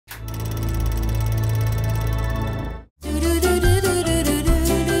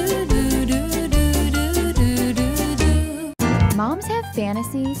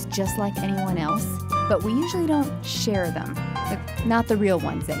fantasies just like anyone else, but we usually don't share them. Like, not the real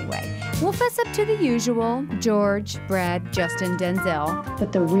ones anyway. We'll fess up to the usual, George, Brad, Justin, Denzel.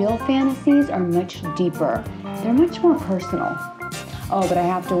 But the real fantasies are much deeper. They're much more personal. Oh, but I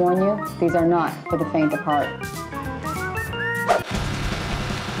have to warn you, these are not for the faint of heart.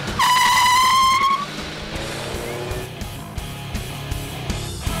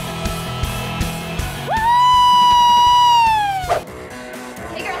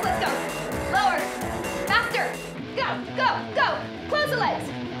 Hey girls, let's go. Lower, faster. Go, go, go. Close the legs.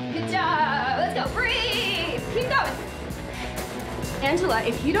 Good job. Let's go. Breathe. Keep going. Angela,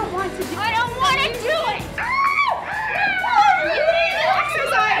 if you don't want to do it, I don't want to do it.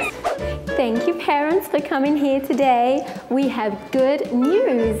 Exercise. Thank you, parents, for coming here today. We have good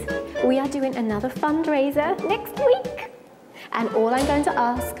news. We are doing another fundraiser next week. And all I'm going to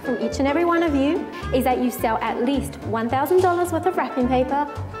ask from each and every one of you is that you sell at least $1,000 worth of wrapping paper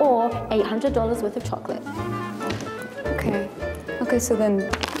or $800 worth of chocolate. Okay. Okay, so then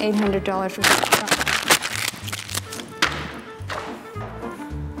 $800 for...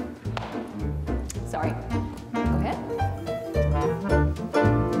 Sorry. Go ahead.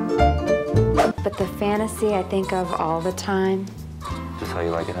 But the fantasy I think of all the time... Is this how you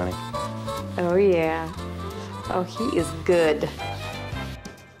like it, honey? Oh, yeah. Oh, he is good.